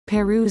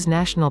Peru's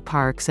national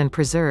parks and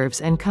preserves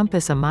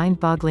encompass a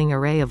mind-boggling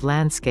array of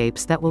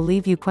landscapes that will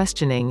leave you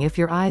questioning if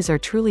your eyes are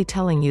truly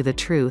telling you the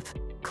truth.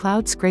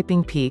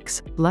 Cloud-scraping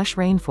peaks, lush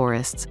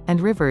rainforests,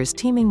 and rivers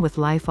teeming with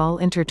life all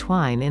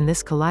intertwine in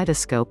this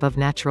kaleidoscope of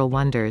natural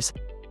wonders.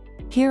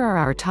 Here are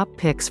our top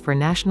picks for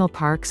national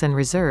parks and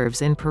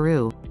reserves in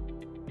Peru.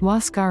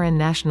 Huascaran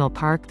National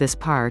Park. This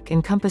park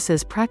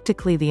encompasses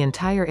practically the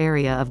entire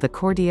area of the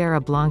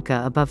Cordillera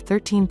Blanca above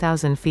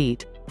 13,000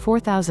 feet,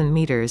 4,000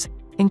 meters,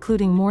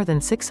 including more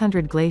than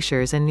 600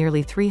 glaciers and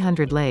nearly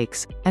 300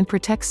 lakes, and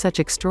protects such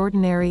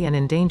extraordinary and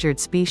endangered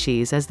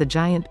species as the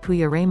giant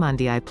Puya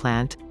raymondii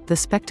plant, the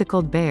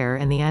spectacled bear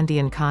and the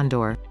Andean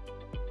condor.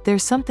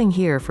 There's something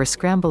here for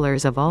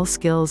scramblers of all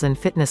skills and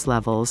fitness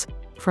levels,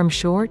 from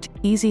short,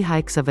 easy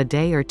hikes of a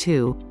day or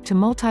two, to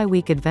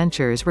multi-week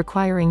adventures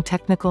requiring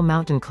technical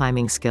mountain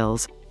climbing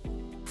skills.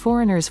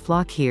 Foreigners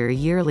flock here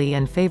yearly,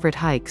 and favorite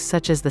hikes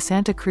such as the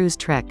Santa Cruz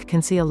Trek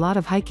can see a lot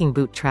of hiking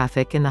boot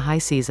traffic in the high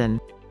season.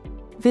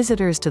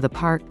 Visitors to the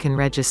park can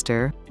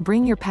register,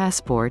 bring your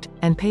passport,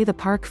 and pay the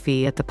park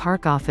fee at the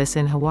park office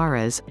in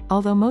Huaraz,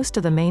 although most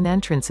of the main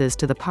entrances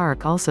to the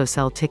park also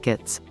sell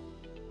tickets.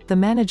 The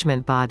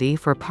management body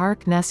for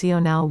Parque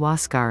Nacional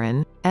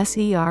Huascaran,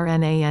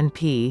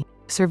 SERNANP,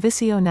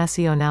 Servicio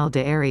Nacional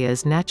de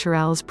Áreas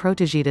Naturales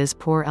Protegidas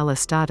por el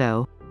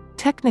Estado,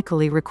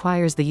 technically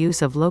requires the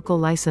use of local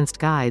licensed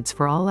guides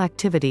for all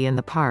activity in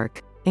the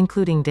park,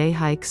 including day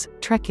hikes,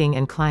 trekking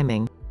and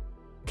climbing.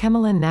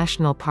 Quemelan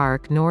National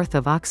Park. North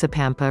of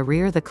Oxapampa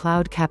rear the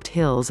cloud-capped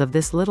hills of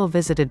this little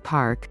visited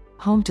park,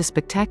 home to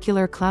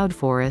spectacular cloud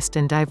forest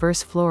and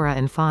diverse flora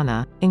and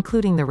fauna,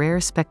 including the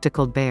rare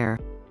spectacled bear.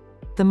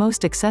 The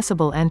most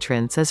accessible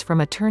entrance is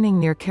from a turning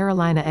near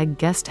Carolina Egg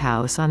Guest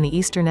House on the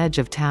eastern edge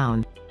of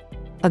town.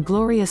 A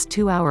glorious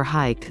 2-hour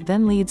hike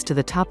then leads to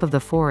the top of the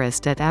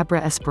forest at Abra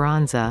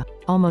Esperanza,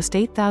 almost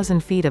 8,000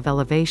 feet of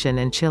elevation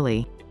in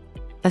Chile.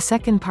 A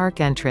second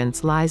park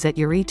entrance lies at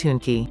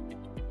Yuritunqui.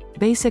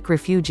 Basic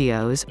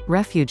refuges,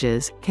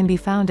 can be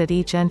found at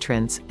each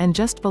entrance, and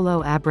just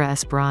below Abra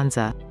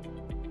Esperanza.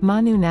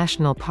 Manu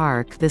National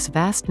Park. This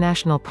vast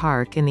national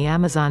park in the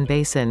Amazon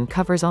basin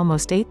covers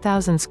almost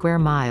 8,000 square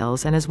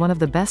miles and is one of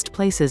the best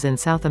places in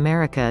South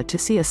America to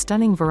see a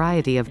stunning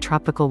variety of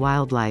tropical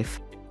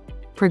wildlife.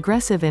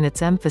 Progressive in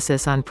its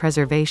emphasis on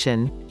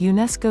preservation,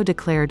 UNESCO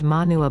declared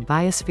Manu a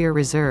Biosphere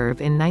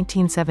Reserve in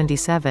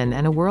 1977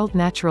 and a World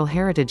Natural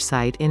Heritage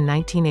Site in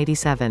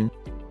 1987.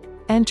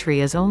 Entry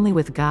is only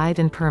with guide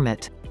and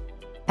permit.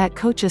 At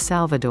Cocha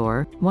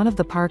Salvador, one of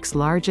the park's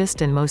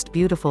largest and most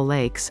beautiful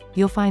lakes,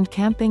 you'll find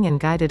camping and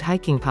guided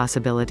hiking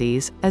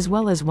possibilities, as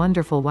well as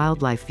wonderful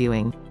wildlife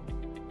viewing.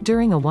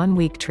 During a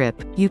one-week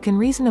trip, you can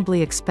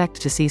reasonably expect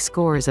to see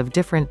scores of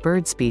different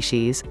bird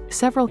species,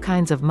 several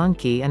kinds of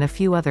monkey and a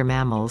few other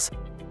mammals.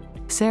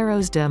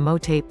 Cerros de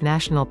Motape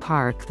National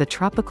Park. The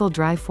tropical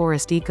dry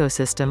forest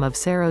ecosystem of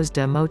Cerros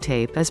de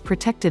Motape is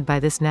protected by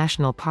this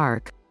national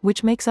park,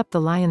 which makes up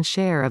the lion's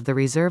share of the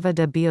Reserva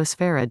de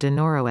Biosfera de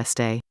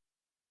Noroeste.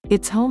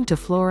 It's home to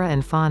flora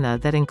and fauna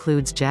that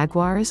includes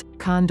jaguars,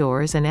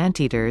 condors and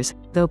anteaters,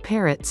 though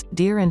parrots,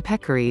 deer and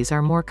peccaries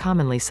are more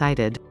commonly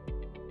sighted.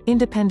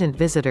 Independent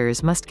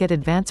visitors must get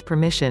advance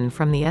permission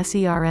from the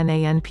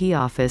SERNANP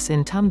office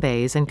in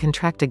Tumbes and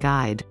contract a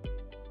guide.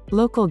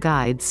 Local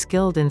guides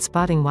skilled in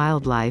spotting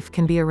wildlife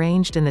can be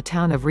arranged in the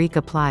town of Rica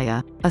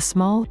Playa, a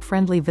small,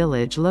 friendly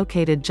village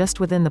located just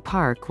within the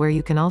park where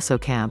you can also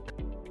camp.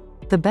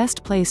 The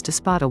best place to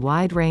spot a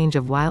wide range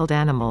of wild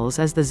animals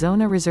is the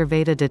Zona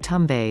Reservada de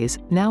Tumbes,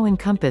 now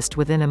encompassed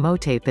within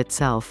Motape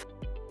itself.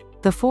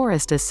 The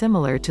forest is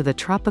similar to the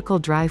tropical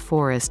dry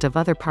forest of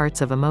other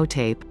parts of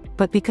Motape,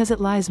 but because it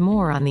lies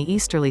more on the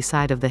easterly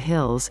side of the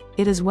hills,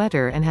 it is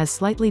wetter and has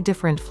slightly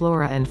different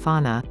flora and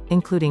fauna,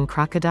 including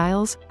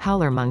crocodiles,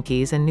 howler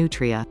monkeys and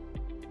nutria.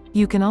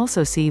 You can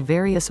also see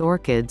various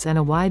orchids and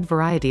a wide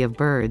variety of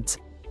birds.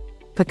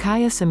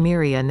 Pacaya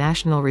Samiria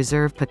National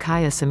Reserve.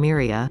 Pacaya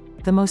Samiria,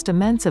 the most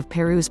immense of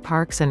Peru's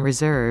parks and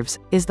reserves,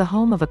 is the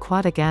home of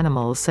aquatic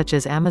animals such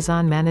as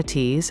Amazon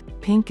manatees,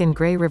 pink and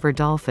gray river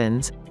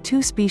dolphins,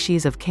 2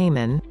 species of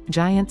caiman,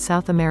 giant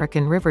South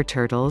American river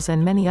turtles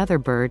and many other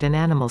bird and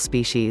animal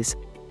species.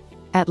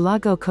 At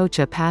Lago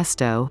Cocha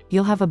Pasto,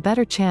 you'll have a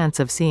better chance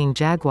of seeing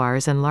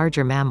jaguars and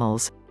larger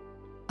mammals.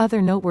 Other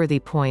noteworthy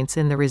points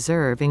in the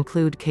reserve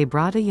include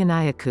Quebrada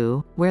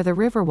Yanayacu, where the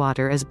river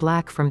water is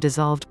black from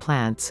dissolved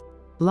plants,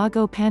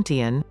 Lago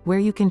Panteon, where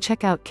you can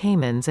check out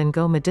caimans and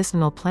go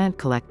medicinal plant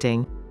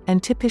collecting,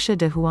 and Tipicha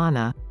de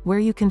Juana, where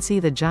you can see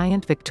the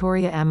giant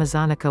Victoria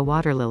amazonica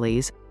water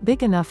lilies,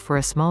 big enough for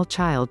a small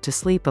child to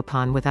sleep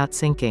upon without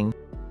sinking.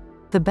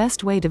 The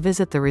best way to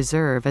visit the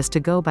reserve is to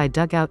go by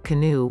dugout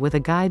canoe with a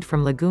guide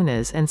from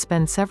Lagunas and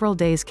spend several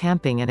days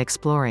camping and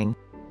exploring.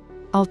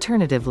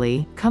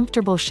 Alternatively,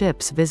 comfortable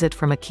ships visit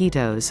from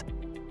Iquitos.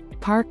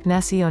 Parque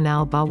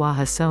Nacional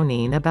Bahuaja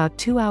Sonin. About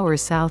 2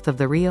 hours south of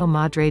the Rio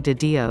Madre de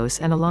Dios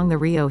and along the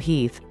Rio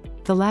Heath,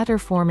 the latter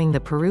forming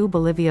the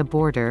Peru-Bolivia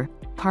border,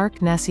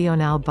 Parque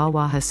Nacional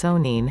Bawah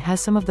Sonin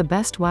has some of the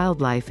best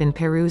wildlife in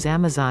Peru's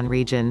Amazon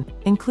region,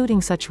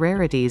 including such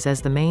rarities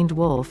as the maned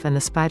wolf and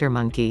the spider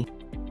monkey.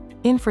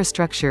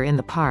 Infrastructure in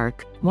the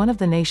park, one of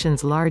the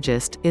nation's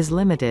largest, is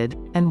limited,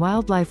 and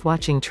wildlife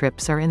watching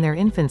trips are in their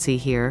infancy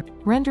here,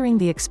 rendering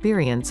the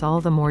experience all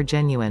the more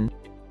genuine.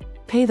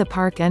 Pay the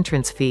park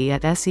entrance fee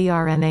at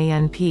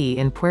SERNANP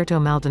in Puerto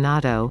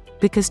Maldonado,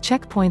 because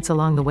checkpoints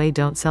along the way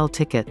don't sell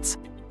tickets.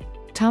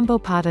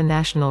 Tambopata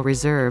National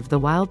Reserve. The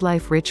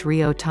wildlife-rich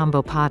Rio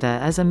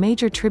Tambopata is a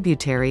major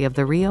tributary of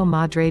the Rio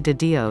Madre de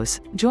Dios,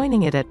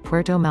 joining it at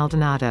Puerto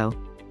Maldonado.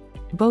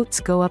 Boats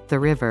go up the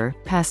river,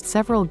 past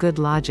several good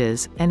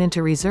lodges, and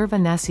into Reserva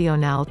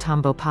Nacional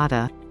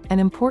Tambopata, an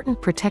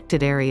important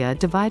protected area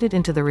divided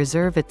into the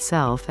reserve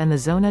itself and the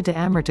Zona de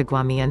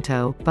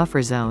Amortiguamiento,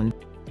 buffer zone.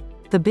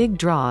 The big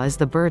draw is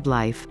the bird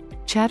life.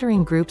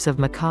 Chattering groups of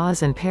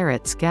macaws and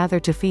parrots gather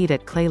to feed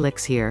at clay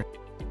licks here.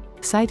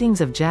 Sightings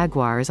of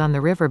jaguars on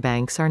the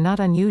riverbanks are not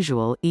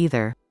unusual,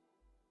 either.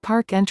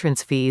 Park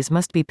entrance fees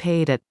must be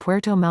paid at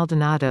Puerto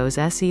Maldonado's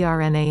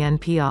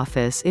SERNANP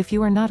office if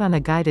you are not on a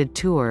guided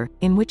tour,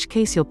 in which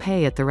case you'll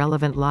pay at the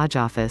relevant lodge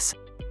office.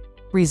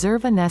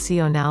 Reserva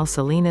Nacional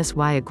Salinas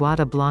y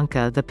Aguada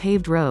Blanca. The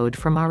paved road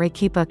from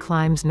Arequipa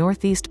climbs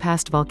northeast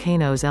past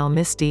volcanoes El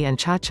Misti and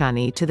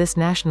Chachani to this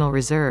national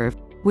reserve,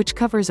 which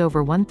covers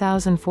over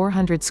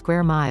 1,400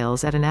 square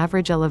miles at an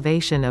average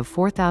elevation of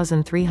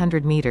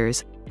 4,300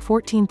 meters,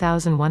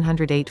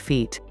 14,108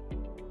 feet.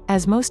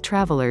 As most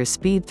travelers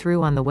speed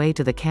through on the way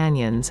to the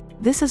canyons,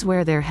 this is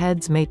where their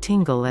heads may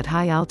tingle at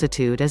high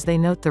altitude as they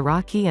note the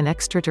rocky and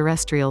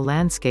extraterrestrial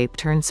landscape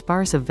turn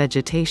sparse of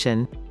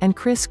vegetation, and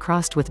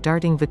criss-crossed with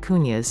darting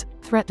vicuñas,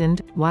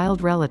 threatened,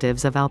 wild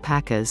relatives of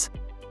alpacas.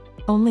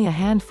 Only a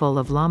handful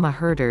of llama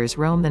herders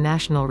roam the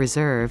National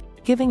Reserve,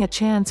 giving a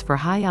chance for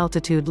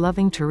high-altitude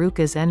loving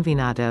tarucas and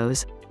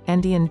venados,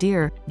 Andean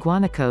deer,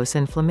 guanacos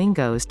and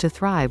flamingos to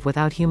thrive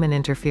without human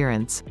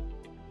interference.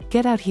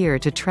 Get out here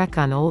to trek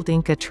on old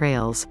Inca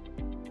trails.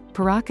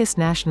 Paracas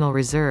National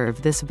Reserve.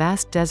 This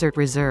vast desert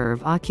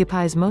reserve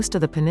occupies most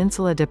of the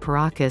peninsula de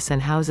Paracas and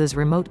houses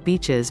remote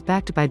beaches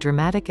backed by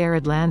dramatic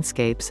arid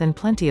landscapes and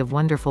plenty of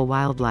wonderful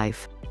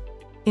wildlife.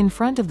 In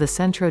front of the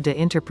Centro de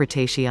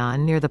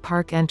Interpretación near the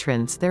park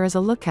entrance there is a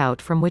lookout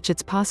from which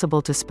it's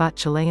possible to spot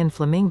Chilean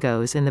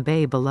flamingos in the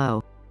bay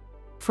below.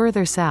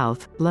 Further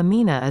south, La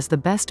Mina is the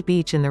best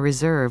beach in the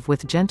reserve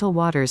with gentle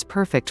waters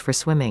perfect for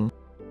swimming.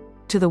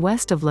 To the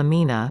west of La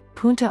Mina,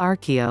 Punta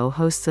Arqueo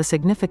hosts a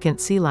significant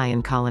sea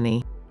lion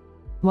colony.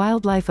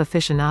 Wildlife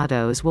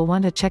aficionados will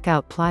want to check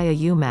out Playa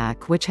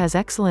Umac, which has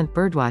excellent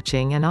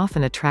birdwatching and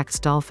often attracts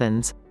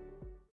dolphins.